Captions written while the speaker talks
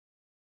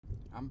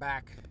I'm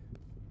back,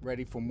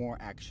 ready for more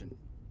action.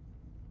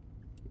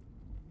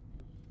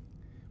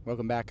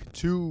 Welcome back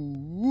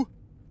to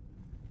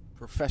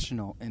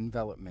Professional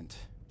Envelopment.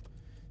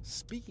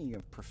 Speaking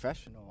of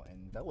professional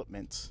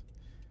envelopments,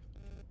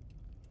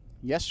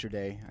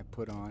 yesterday I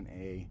put on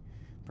a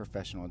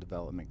professional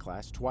development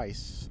class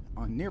twice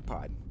on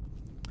Nearpod.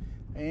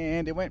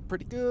 And it went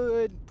pretty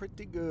good.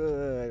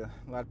 A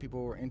lot of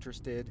people were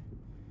interested,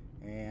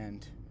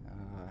 and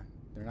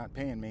they're not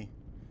paying me.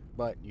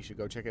 But you should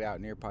go check it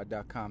out,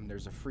 nearpod.com.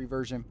 There's a free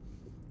version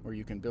where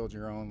you can build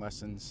your own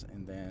lessons,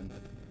 and then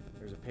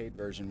there's a paid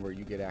version where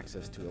you get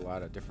access to a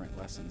lot of different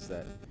lessons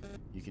that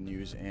you can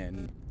use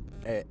in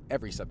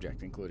every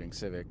subject, including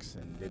civics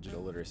and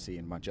digital literacy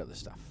and a bunch of other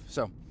stuff.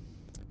 So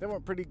that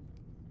went pretty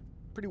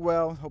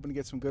well. Hoping to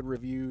get some good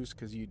reviews,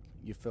 because you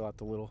fill out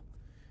the little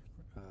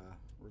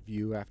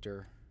review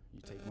after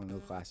you take one of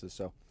the classes.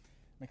 So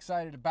I'm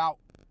excited about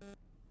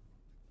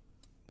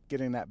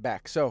getting that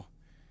back. So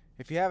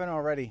if you haven't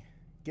already,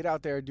 get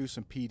out there and do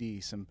some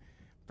PD, some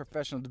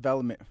professional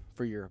development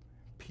for your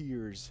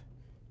peers,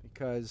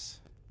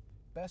 because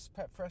best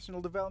professional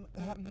development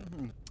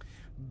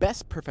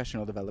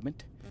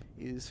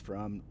is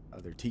from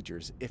other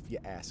teachers, if you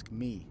ask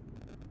me.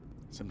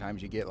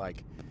 Sometimes you get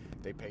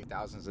they pay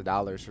thousands of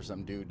dollars for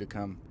some dude to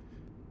come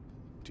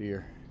to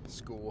your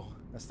school.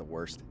 That's the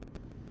worst.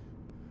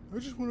 I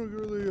just really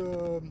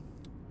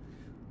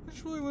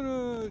want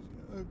to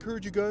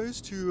encourage you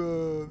guys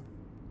to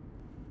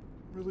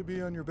really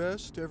be on your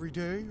best every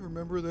day.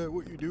 Remember that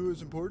what you do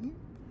is important.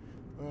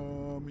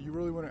 You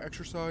really want to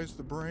exercise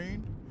the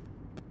brain.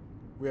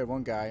 We had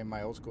one guy in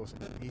my old school,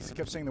 he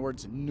kept saying the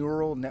words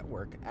neural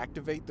network.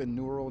 Activate the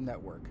neural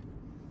network.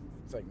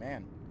 It's like,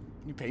 man,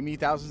 can you pay me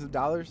thousands of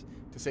dollars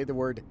to say the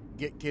word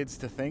get kids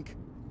to think?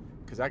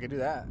 Because I could do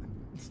that.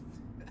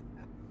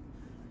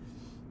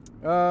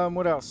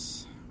 What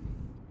else?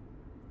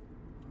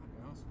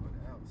 Let's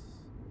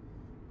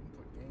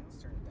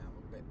turn it down a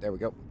little bit. There we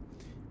go.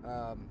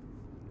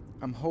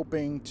 I'm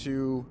hoping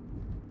to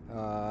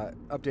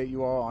update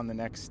you all on the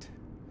next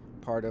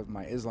part of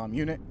my Islam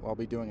unit. I'll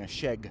be doing a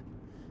SHEG.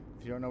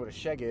 If you don't know what a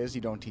SHEG is, you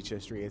don't teach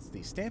history. It's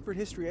the Stanford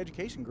History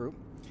Education Group.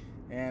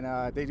 And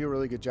they do a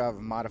really good job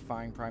of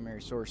modifying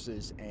primary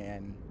sources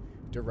and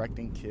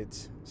directing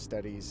kids'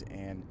 studies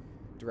and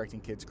directing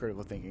kids'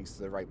 critical thinking to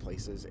the right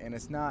places. And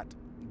it's not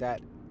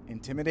that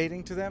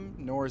intimidating to them,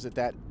 nor is it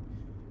that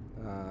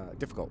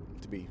difficult,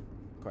 to be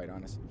quite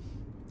honest.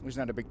 There's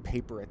not a big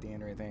paper at the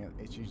end or anything.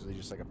 It's usually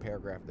just like a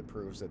paragraph that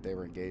proves that they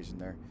were engaged in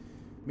their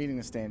meeting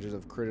the standards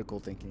of critical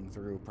thinking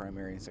through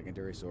primary and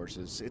secondary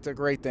sources. It's a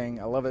great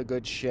thing. I love a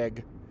good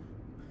SHEG.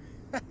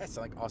 It's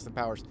like Austin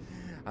Powers.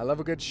 I love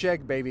a good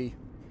SHEG, baby.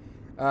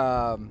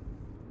 So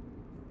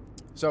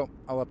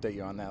I'll update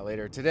you on that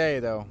later.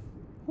 Today, though,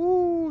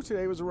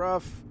 today was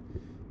rough.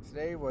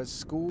 Today was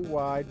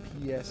school-wide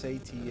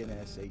PSAT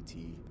and SAT.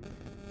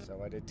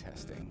 So I did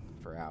testing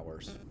for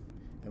hours.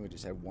 And we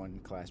just had one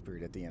class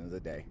period at the end of the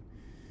day.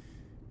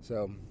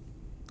 So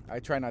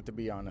I try not to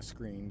be on a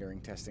screen during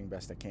testing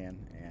best I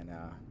can. And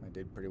I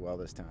did pretty well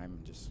this time.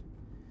 Just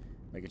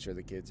making sure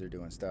the kids are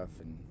doing stuff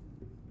and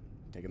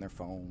taking their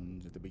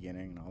phones at the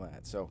beginning and all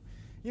that. So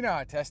you know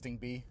how testing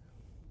be.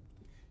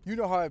 You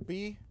know how it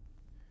be.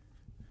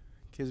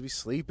 Kids be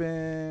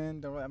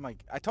sleeping.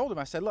 I told him,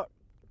 I said, look,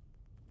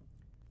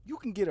 you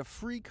can get a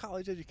free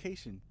college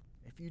education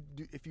if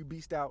you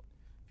beast out,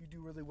 if you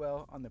do really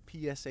well on the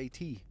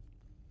PSAT.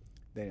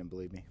 They didn't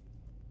believe me.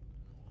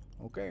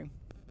 Okay.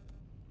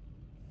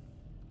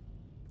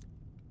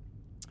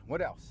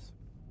 What else?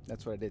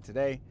 That's what I did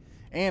today.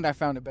 And I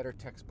found a better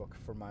textbook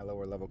for my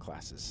lower level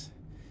classes.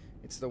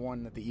 It's the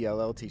one that the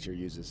ELL teacher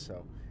uses.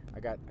 So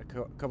I got a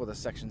couple of the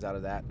sections out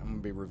of that. I'm going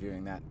to be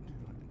reviewing that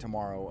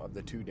tomorrow of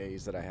the 2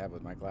 days that I have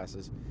with my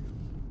classes.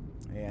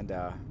 And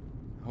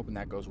hoping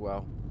that goes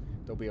well.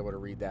 They'll be able to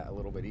read that a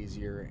little bit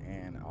easier,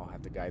 and I'll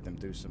have to guide them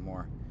through some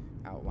more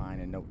outline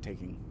and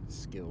note-taking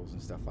skills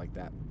and stuff like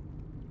that.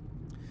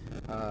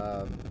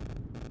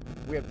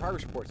 We had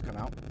progress reports come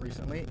out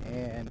recently,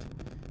 and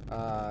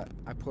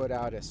I put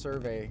out a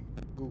survey,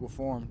 Google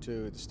form,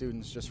 to the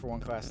students just for one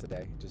class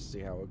today, just to see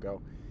how it would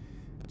go.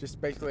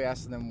 Just basically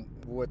asking them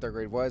what their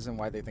grade was and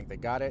why they think they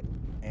got it,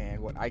 and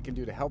what I can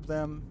do to help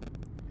them,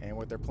 and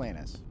what their plan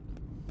is.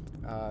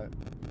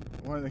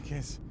 One of the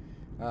kids,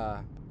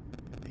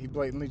 he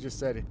blatantly just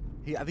said,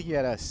 I think he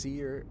had a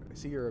C or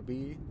a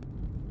B,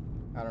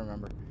 I don't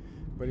remember,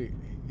 but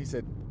he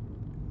said,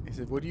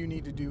 what do you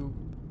need to do?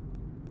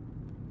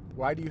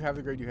 Why do you have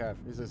the grade you have?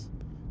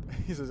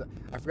 He says,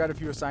 I forgot a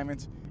few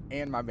assignments,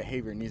 and my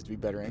behavior needs to be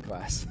better in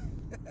class.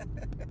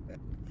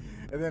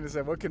 And then it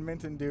said, what can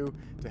Minton do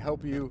to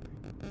help you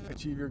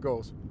achieve your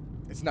goals?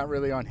 It's not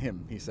really on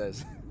him, he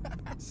says.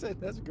 I said,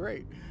 that's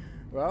great.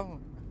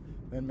 Well,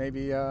 then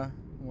maybe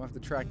we'll have to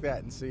track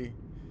that and see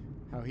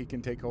how he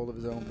can take hold of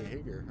his own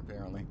behavior,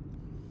 apparently.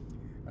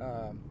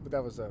 But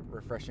that was a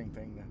refreshing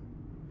thing to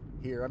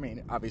hear. I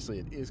mean, obviously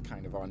it is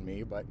kind of on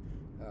me, but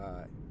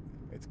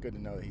it's good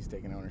to know that he's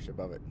taking ownership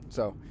of it.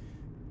 So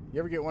You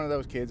ever get one of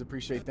those kids,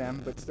 appreciate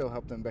them, but still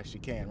help them best you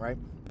can, right?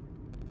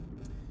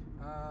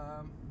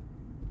 Where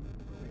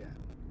we at?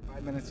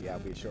 5 minutes? Yeah,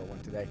 it'll be a short one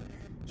today.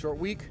 Short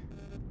week,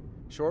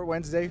 short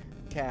Wednesday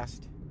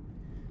cast.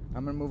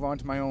 I'm going to move on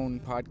to my own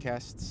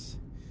podcasts.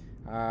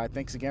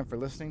 Thanks again for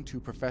listening to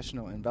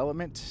Professional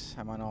Envelopment.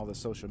 I'm on all the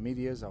social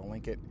medias. I'll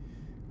link it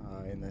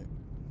in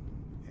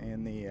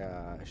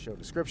the show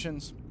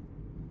descriptions.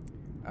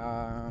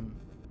 That's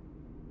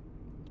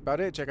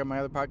about it. Check out my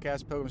other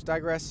podcast, Pilgrims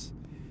Digress.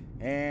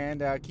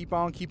 And keep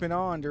on keeping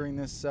on during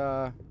this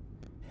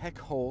heck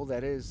hole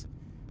that is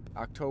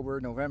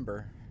October,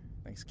 November.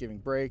 Thanksgiving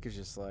break is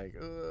just like,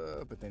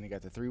 but then you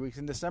got the 3 weeks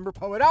in December,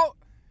 pull it out,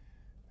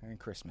 and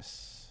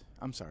Christmas.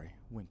 I'm sorry,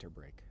 winter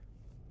break.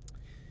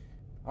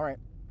 All right,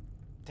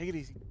 take it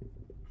easy.